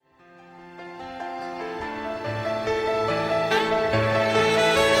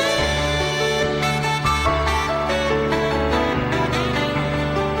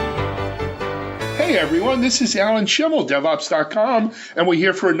everyone, this is Alan Schimmel, DevOps.com, and we're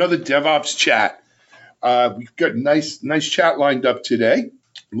here for another DevOps chat. We've got a nice chat lined up today.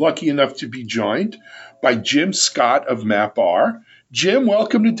 Lucky enough to be joined by Jim Scott of MapR. Jim,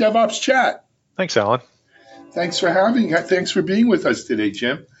 welcome to DevOps Chat. Thanks, Alan. Thanks for being with us today,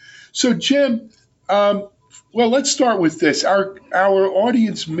 Jim. So, Jim, let's start with this. Our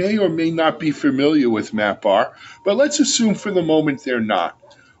audience may or may not be familiar with MapR, but let's assume for the moment they're not.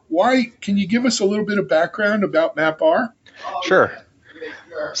 Can you give us a little bit of background about MapR? Sure.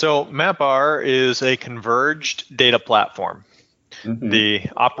 So MapR is a converged data platform. Mm-hmm. The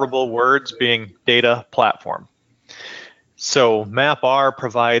operable words being data platform. So MapR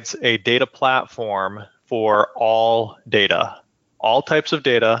provides a data platform for all data, all types of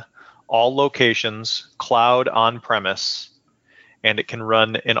data, all locations, cloud, on-premise, and it can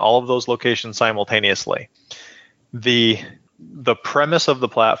run in all of those locations simultaneously. The premise of the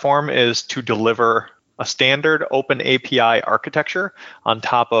platform is to deliver a standard open API architecture on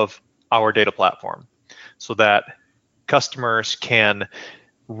top of our data platform so that customers can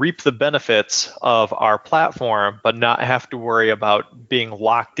reap the benefits of our platform, but not have to worry about being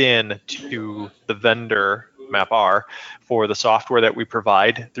locked in to the vendor, MapR, for the software that we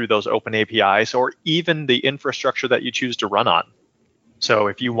provide through those open APIs, or even the infrastructure that you choose to run on. So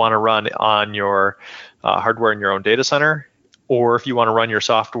if you want to run on your hardware in your own data center, or if you want to run your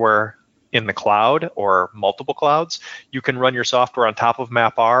software in the cloud or multiple clouds, you can run your software on top of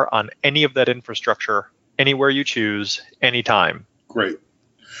MapR on any of that infrastructure, anywhere you choose, anytime. Great.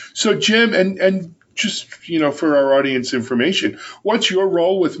 So Jim, and just for our audience information, what's your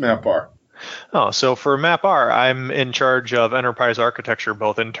role with MapR? So for MapR, I'm in charge of enterprise architecture,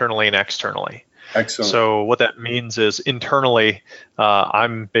 both internally and externally. Excellent. So what that means is internally,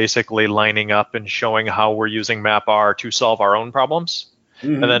 I'm basically lining up and showing how we're using MapR to solve our own problems.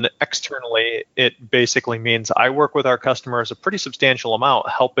 Mm-hmm. And then externally, it basically means I work with our customers a pretty substantial amount,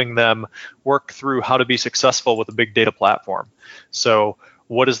 helping them work through how to be successful with a big data platform. So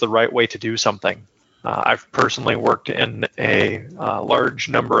what is the right way to do something? I've personally worked in a large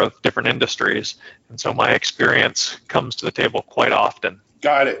number of different industries, and so my experience comes to the table quite often.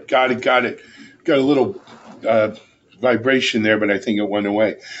 Got it. Got a little vibration there, but I think it went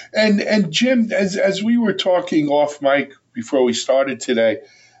away. And Jim, as we were talking off mic before we started today,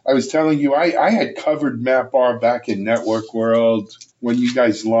 I was telling you I had covered MapR back in Network World when you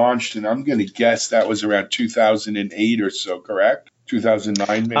guys launched, and I'm going to guess that was around 2008 or so, correct?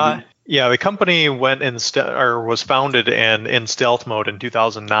 2009 maybe? Yeah, the company went was founded and in stealth mode in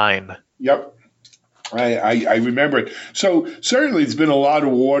 2009. Yep. I remember it. So certainly there's been a lot of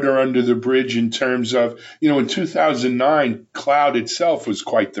water under the bridge in terms of, in 2009, cloud itself was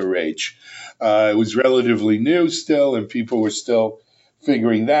quite the rage. It was relatively new still, and people were still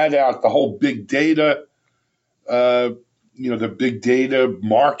figuring that out. The whole big data, the big data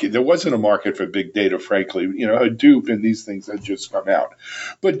market, there wasn't a market for big data, frankly. Hadoop and these things had just come out.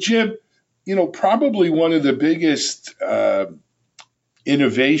 But Jim, probably one of the biggest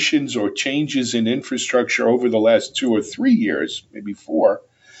innovations or changes in infrastructure over the last 2 or 3 years, maybe 4,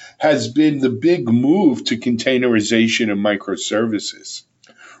 has been the big move to containerization and microservices,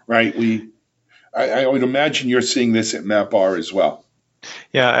 right? I would imagine you're seeing this at MapR as well.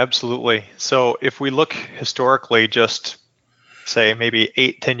 Yeah, absolutely. So if we look historically, just say maybe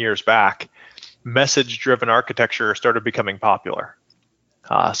 8-10 years back, message-driven architecture started becoming popular.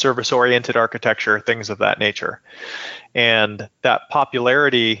 Service-oriented architecture, things of that nature. And that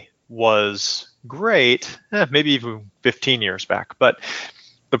popularity was great, maybe even 15 years back. But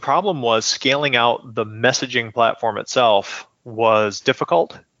the problem was scaling out the messaging platform itself was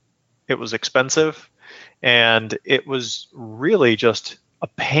difficult. It was expensive. And it was really just a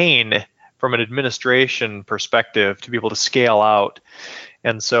pain from an administration perspective to be able to scale out.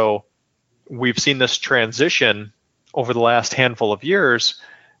 And so we've seen this transition over the last handful of years,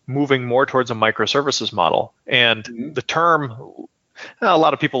 moving more towards a microservices model. And the term, a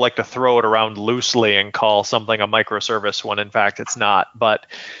lot of people like to throw it around loosely and call something a microservice when in fact it's not. But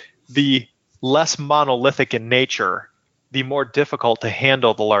the less monolithic in nature, the more difficult to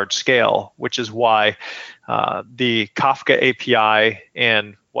handle the large scale, which is why the Kafka API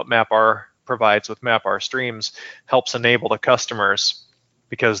and what MapR provides with MapR Streams helps enable the customers,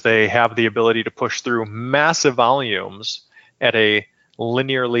 because they have the ability to push through massive volumes at a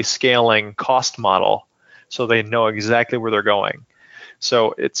linearly scaling cost model, so they know exactly where they're going.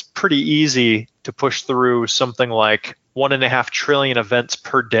 So it's pretty easy to push through something like 1.5 trillion events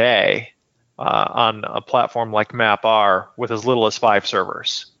per day on a platform like MapR with as little as 5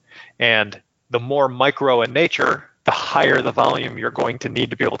 servers. And the more micro in nature, the higher the volume you're going to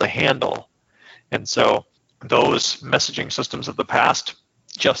need to be able to handle. And so those messaging systems of the past,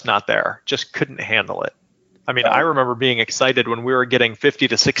 just not there, just couldn't handle it. I mean, I remember being excited when we were getting 50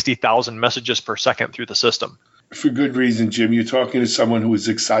 to 60,000 messages per second through the system. For good reason, Jim. You're talking to someone who was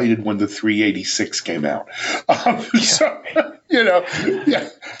excited when the 386 came out. So, yeah,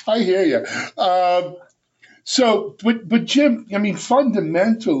 I hear you. But Jim, I mean,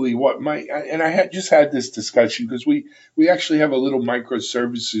 fundamentally, and I had just had this discussion because we actually have a little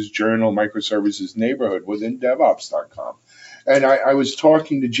microservices journal, microservices neighborhood within DevOps.com. And I was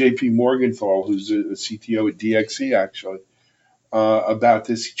talking to JP Morgenthau, who's a CTO at DXC, actually, about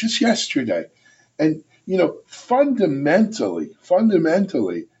this just yesterday. And, fundamentally,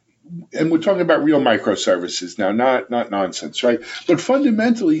 and we're talking about real microservices now, not nonsense, right? But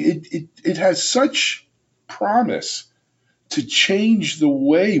fundamentally, it has such promise to change the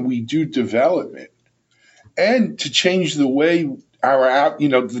way we do development and to change the way our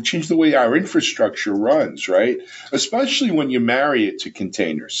infrastructure runs, right? Especially when you marry it to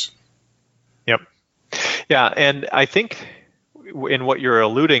containers. Yep. Yeah, and I think in what you're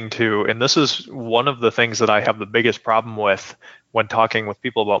alluding to, and this is one of the things that I have the biggest problem with when talking with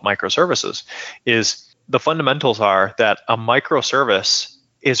people about microservices, is the fundamentals are that a microservice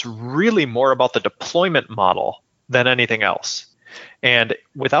is really more about the deployment model than anything else. And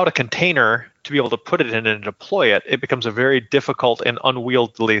without a container to be able to put it in and deploy it, it becomes a very difficult and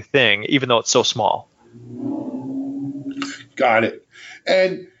unwieldy thing, even though it's so small. Got it.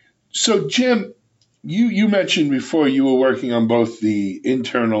 And so, Jim, you mentioned before you were working on both the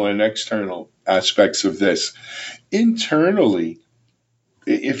internal and external aspects of this. Internally,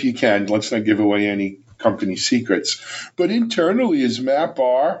 if you can, let's not give away any company secrets, but internally, is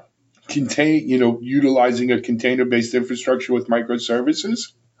MapR utilizing a container-based infrastructure with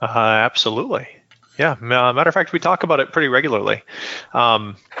microservices? Absolutely. Yeah. Matter of fact, we talk about it pretty regularly.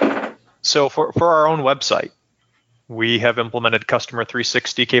 So for our own website, we have implemented Customer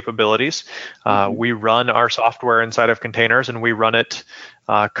 360 capabilities. We run our software inside of containers, and we run it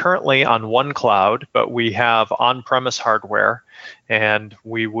currently on one cloud, but we have on-premise hardware, and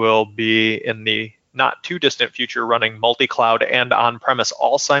we will be in the not too distant future running multi-cloud and on-premise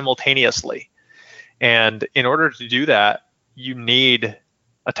all simultaneously. And in order to do that, you need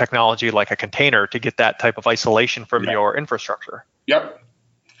a technology like a container to get that type of isolation from your infrastructure. Yep.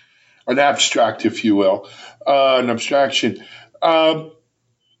 An abstract, if you will, an abstraction. And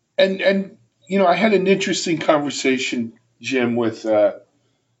I had an interesting conversation, Jim, with I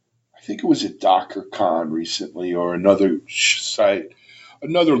think it was at DockerCon recently, or another site,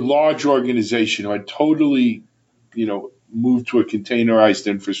 another large organization who had totally, moved to a containerized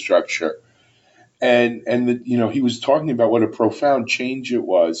infrastructure, and he was talking about what a profound change it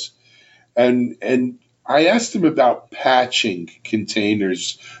was, and I asked him about patching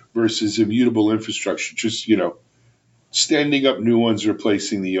containers versus immutable infrastructure, just, standing up new ones,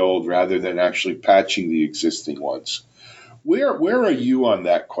 replacing the old, rather than actually patching the existing ones. Where are you on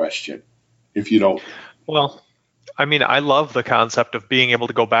that question, if you don't? Well, I mean, I love the concept of being able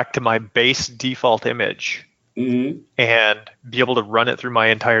to go back to my base default image and be able to run it through my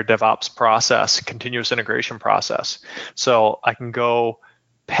entire DevOps process, continuous integration process. So I can go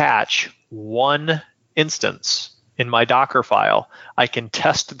patch one instance in my Docker file. I can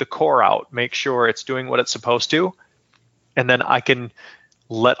test the core out, make sure it's doing what it's supposed to, and then I can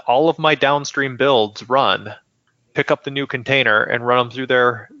let all of my downstream builds run, pick up the new container, and run them through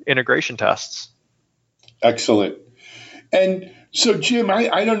their integration tests. Excellent. And so, Jim,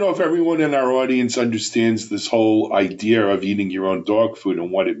 I don't know if everyone in our audience understands this whole idea of eating your own dog food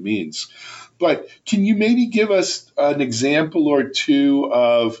and what it means, but can you maybe give us an example or two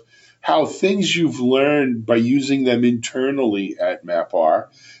of how things you've learned by using them internally at MapR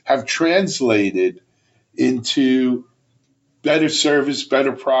have translated into better service,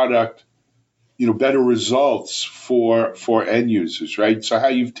 better product, better results for end users, right? So how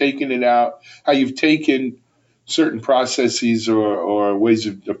you've taken it out, how you've taken certain processes or ways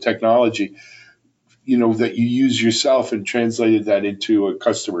of technology, that you use yourself and translated that into a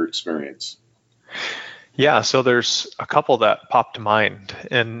customer experience. Yeah, so there's a couple that pop to mind.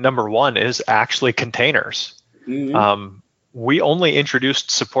 And number one is actually containers. We only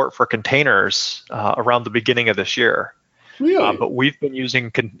introduced support for containers around the beginning of this year. Really? But we've been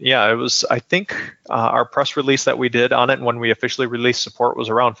using, it was, I think, our press release that we did on it when we officially released support was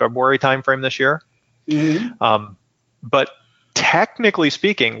around February timeframe this year. But technically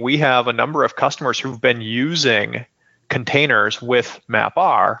speaking, we have a number of customers who've been using containers with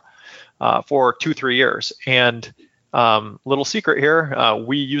MapR for 2-3 years. And little secret here,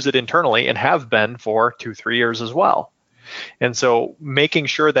 we use it internally and have been for 2-3 years as well. And so making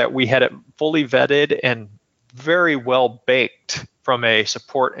sure that we had it fully vetted and very well baked from a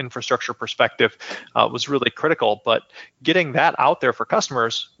support infrastructure perspective was really critical. But getting that out there for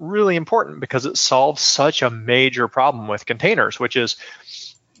customers, really important because it solves such a major problem with containers, which is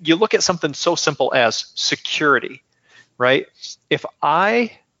you look at something so simple as security, right? If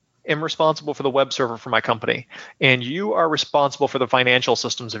I am responsible for the web server for my company and you are responsible for the financial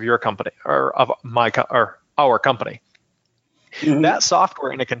systems of your company or of our company, that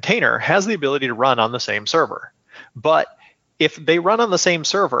software in a container has the ability to run on the same server. But if they run on the same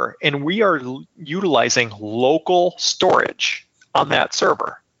server and we are utilizing local storage on that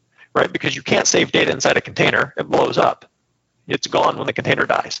server, right? Because you can't save data inside a container, it blows up. It's gone when the container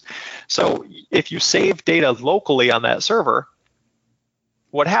dies. So if you save data locally on that server,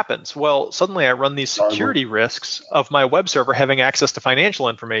 what happens? Well, suddenly I run these security risks of my web server having access to financial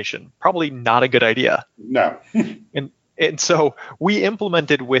information. Probably not a good idea. No. And so we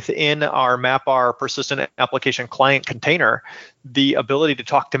implemented within our MapR persistent application client container the ability to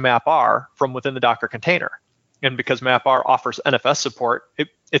talk to MapR from within the Docker container. And because MapR offers NFS support,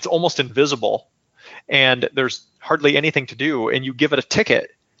 it's almost invisible and there's hardly anything to do. And you give it a ticket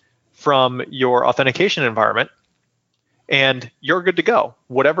from your authentication environment and you're good to go.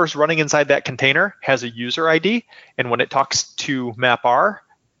 Whatever's running inside that container has a user ID. And when it talks to MapR,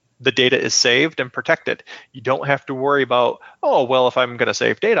 the data is saved and protected. You don't have to worry about, oh, well, if I'm going to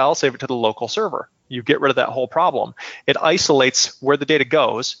save data, I'll save it to the local server. You get rid of that whole problem. It isolates where the data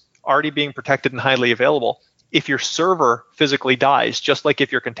goes, already being protected and highly available. If your server physically dies, just like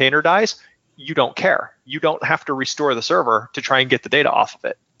if your container dies, you don't care. You don't have to restore the server to try and get the data off of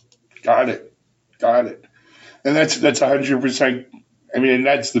it. Got it. And that's 100%. I mean, and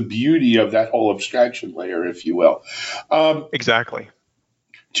that's the beauty of that whole abstraction layer, if you will. Exactly.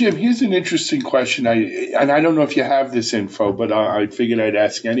 Jim, here's an interesting question. I don't know if you have this info, but I figured I'd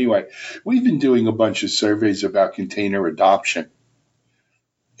ask anyway. We've been doing a bunch of surveys about container adoption.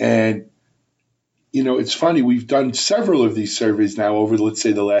 And, it's funny. We've done several of these surveys now over, let's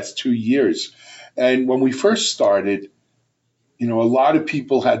say, the last 2 years. And when we first started, a lot of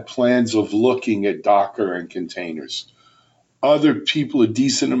people had plans of looking at Docker and containers. Other people, a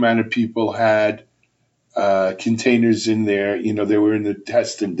decent amount of people had containers in there, they were in the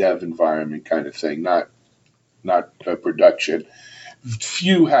test and dev environment kind of thing, not production.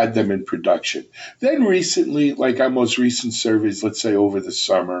 Few had them in production. Then recently, like our most recent surveys, let's say over the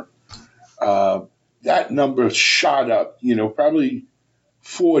summer, that number shot up, probably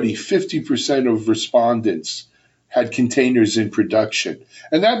 50% of respondents had containers in production.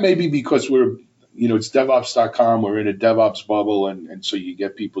 And that may be because it's DevOps.com, we're in a DevOps bubble, and so you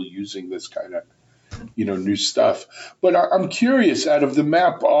get people using this kind of new stuff. But I'm curious, out of the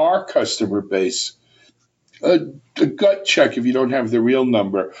MapR customer base, a gut check if you don't have the real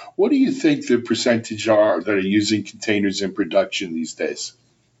number, what do you think the percentage are that are using containers in production these days?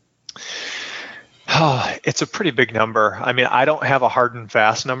 It's a pretty big number. I mean, I don't have a hard and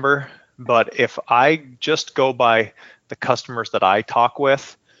fast number, but if I just go by the customers that I talk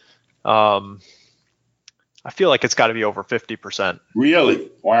with, I feel like it's got to be over 50%.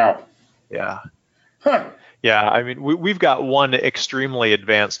 Really? Wow. Yeah. Huh. Yeah, I mean, we've got one extremely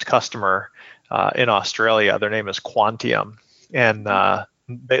advanced customer in Australia. Their name is Quantium, and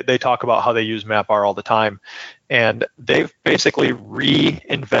they talk about how they use MapR all the time. And they've basically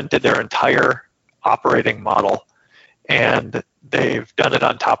reinvented their entire operating model, and they've done it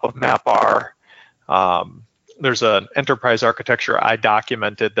on top of MapR. There's an enterprise architecture I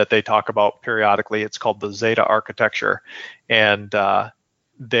documented that they talk about periodically. It's called the Zeta architecture, and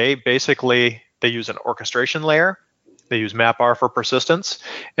they use an orchestration layer, they use MapR for persistence,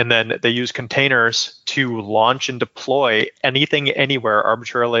 and then they use containers to launch and deploy anything, anywhere,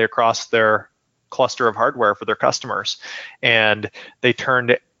 arbitrarily across their cluster of hardware for their customers. And they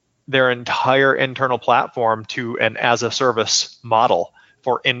turned their entire internal platform to an as-a-service model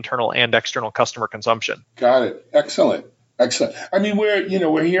for internal and external customer consumption. Got it. Excellent. I mean,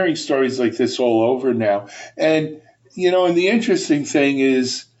 we're hearing stories like this all over now. And, and the interesting thing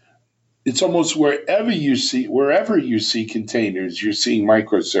is, it's almost wherever you see containers, you're seeing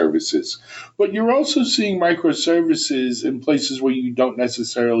microservices. But you're also seeing microservices in places where you don't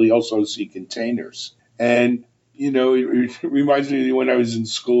necessarily also see containers. And, it reminds me of when I was in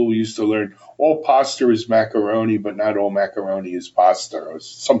school, we used to learn all pasta is macaroni, but not all macaroni is pasta, or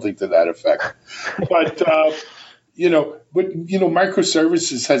something to that effect. But,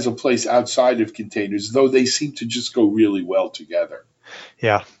 microservices has a place outside of containers, though they seem to just go really well together.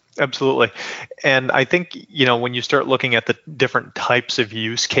 Yeah. Absolutely. And I think, when you start looking at the different types of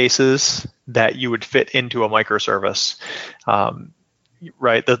use cases that you would fit into a microservice,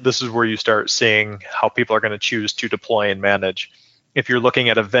 right, this is where you start seeing how people are going to choose to deploy and manage. If you're looking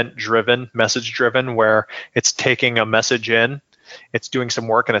at event-driven, message-driven, where it's taking a message in, it's doing some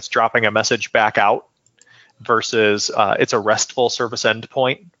work, and it's dropping a message back out, versus it's a RESTful service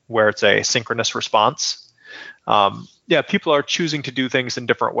endpoint where it's a synchronous response. People are choosing to do things in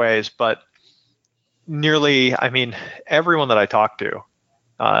different ways, but everyone that I talk to,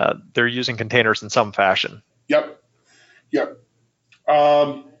 they're using containers in some fashion. Yep.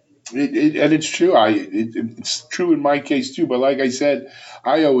 And it's true. It's true in my case too. But like I said,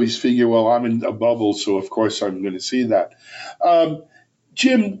 I always figure, well, I'm in a bubble, so of course I'm going to see that.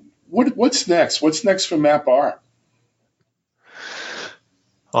 Jim, what's next? What's next for MapR?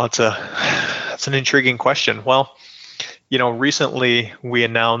 Well, it's an intriguing question. Well, recently we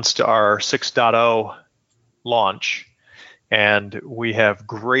announced our 6.0 launch, and we have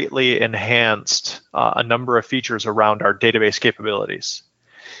greatly enhanced a number of features around our database capabilities.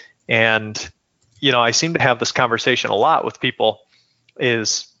 And, I seem to have this conversation a lot with people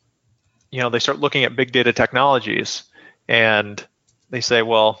is, they start looking at big data technologies and they say,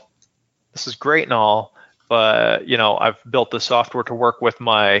 well, this is great and all, but, I've built the software to work with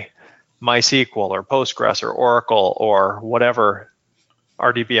my MySQL or Postgres or Oracle or whatever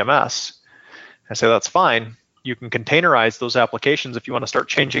RDBMS. I say, that's fine. You can containerize those applications if you want to start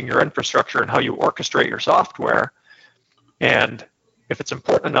changing your infrastructure and how you orchestrate your software. And if it's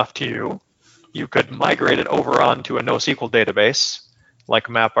important enough to you, you could migrate it over onto a NoSQL database like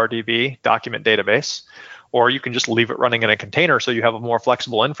MapRDB document database, or you can just leave it running in a container so you have a more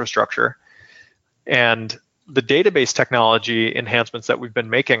flexible infrastructure. And the database technology enhancements that we've been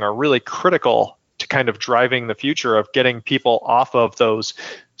making are really critical to kind of driving the future of getting people off of those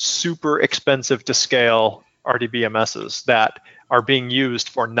super expensive to scale RDBMSs that are being used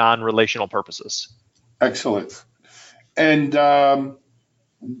for non-relational purposes. Excellent. And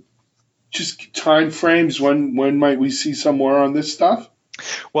just time frames, when might we see some more on this stuff?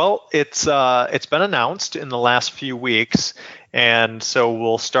 Well, it's been announced in the last few weeks, and so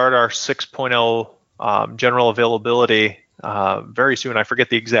we'll start our 6.0 general availability very soon. I forget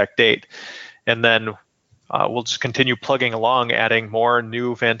the exact date. And then we'll just continue plugging along, adding more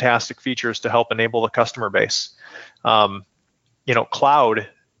new fantastic features to help enable the customer base. Cloud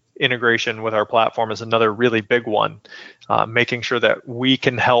integration with our platform is another really big one, making sure that we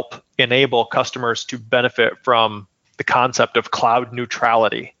can help enable customers to benefit from the concept of cloud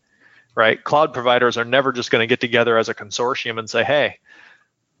neutrality, right? Cloud providers are never just going to get together as a consortium and say, hey,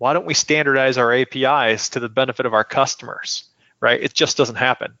 why don't we standardize our APIs to the benefit of our customers, right? It just doesn't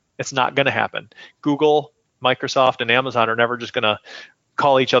happen. It's not going to happen. Google, Microsoft, and Amazon are never just going to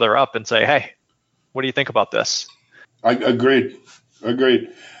call each other up and say, hey, what do you think about this? I agreed.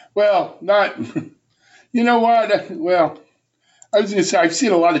 Well, well, I was going to say, I've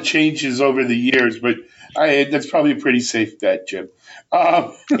seen a lot of changes over the years, but that's probably a pretty safe bet, Jim.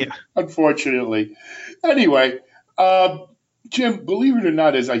 Unfortunately. Anyway, Jim, believe it or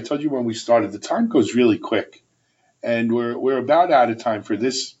not, as I told you when we started, the time goes really quick. And we're about out of time for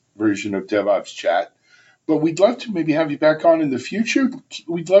this version of DevOps Chat. But we'd love to maybe have you back on in the future.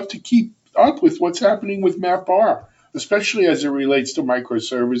 We'd love to keep up with what's happening with MapR, especially as it relates to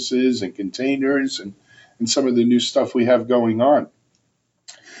microservices and containers and some of the new stuff we have going on.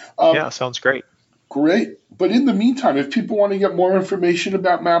 Sounds great. Great. But in the meantime, if people want to get more information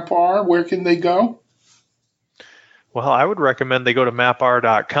about MapR, where can they go? Well, I would recommend they go to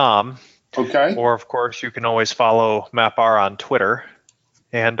mapr.com. Okay. Or, of course, you can always follow MapR on Twitter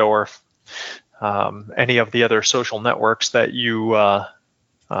and or any of the other social networks that you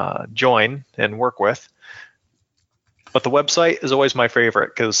join and work with. But the website is always my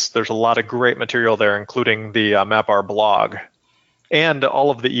favorite because there's a lot of great material there, including the MapR blog. And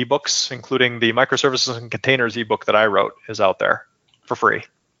all of the ebooks, including the Microservices and Containers ebook that I wrote, is out there for free.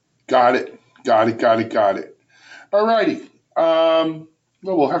 Got it. All righty.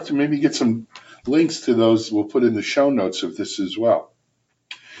 Well, we'll have to maybe get some links to those. We'll put in the show notes of this as well.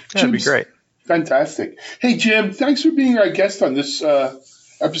 That'd be great. Fantastic. Hey, Jim, thanks for being our guest on this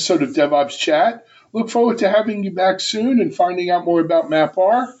episode of DevOps Chat. Look forward to having you back soon and finding out more about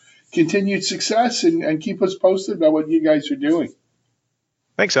MapR. Continued success and keep us posted about what you guys are doing.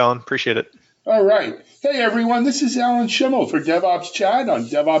 Thanks, Alan. Appreciate it. All right. Hey, everyone. This is Alan Schimmel for DevOps Chat on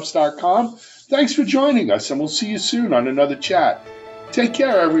DevOps.com. Thanks for joining us, and we'll see you soon on another chat. Take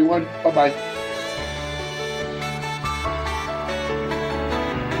care, everyone. Bye-bye.